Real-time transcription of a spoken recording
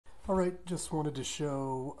Alright, just wanted to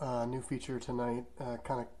show a new feature tonight,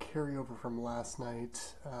 kind of carryover from last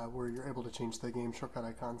night, where you're able to change the game shortcut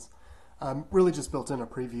icons. Really just built in a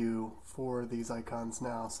preview for these icons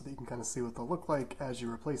now so that you can kind of see what they'll look like as you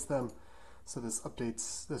replace them. So this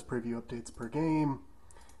preview updates per game.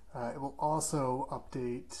 It will also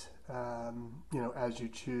update, as you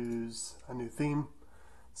choose a new theme.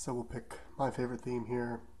 So we'll pick my favorite theme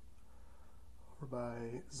here, over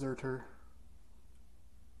by Zerter.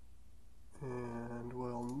 And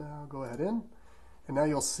we'll now go ahead in, and now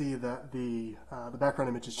you'll see that the background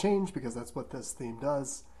image has changed because that's what this theme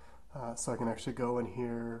does. So I can actually go in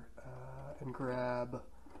here and grab,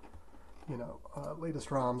 latest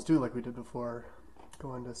ROMs, do like we did before.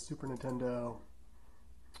 Go into Super Nintendo,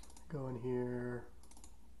 go in here.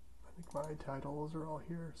 I think my titles are all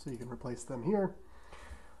here, so you can replace them here.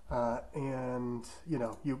 And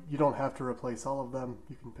you don't have to replace all of them.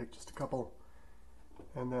 You can pick just a couple.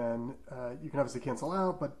 And then you can obviously cancel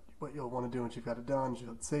out, but what you'll want to do once you've got it done is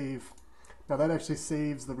you'll hit save. Now that actually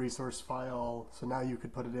saves the resource file, so now you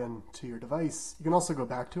could put it into your device. You can also go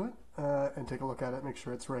back to it and take a look at it, make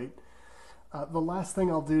sure it's right. The last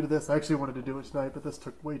thing I'll do to this, I actually wanted to do it tonight, but this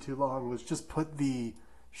took way too long, was just put the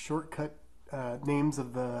shortcut names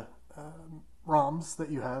of the ROMs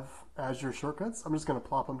that you have as your shortcuts. I'm just going to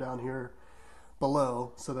plop them down here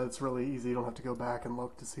below so that it's really easy. You don't have to go back and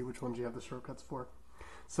look to see which ones you have the shortcuts for.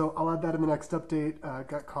 So I'll add that in the next update.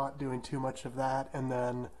 Got caught doing too much of that. And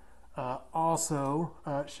then also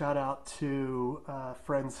shout out to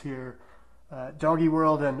friends here,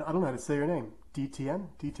 doggyworld, and I don't know how to say your name, Dteyn.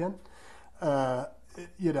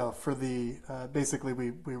 For the, basically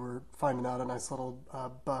we were finding out a nice little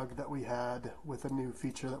bug that we had with a new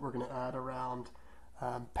feature that we're going to add around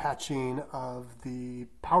patching of the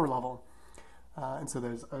power level. And so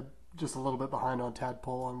there's just a little bit behind on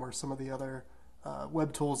Tadpole on where some of the other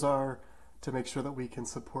web tools are, to make sure that we can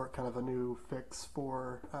support kind of a new fix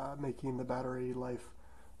for making the battery life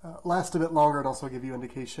last a bit longer, and also give you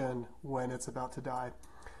indication when it's about to die.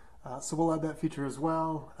 So we'll add that feature as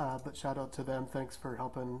well, but shout out to them. Thanks for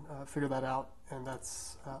helping figure that out, and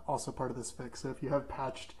that's also part of this fix. So if you have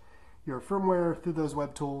patched your firmware through those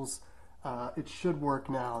web tools, it should work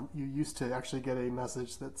now. You used to actually get a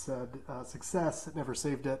message that said success, it never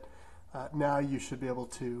saved it. Now you should be able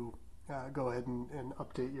to go ahead and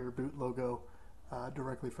update your boot logo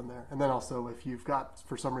directly from there. And then also, if you've got,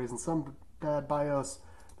 for some reason, some bad BIOS,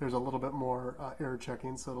 there's a little bit more error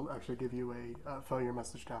checking, so it'll actually give you a failure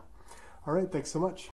message now. All right, thanks so much.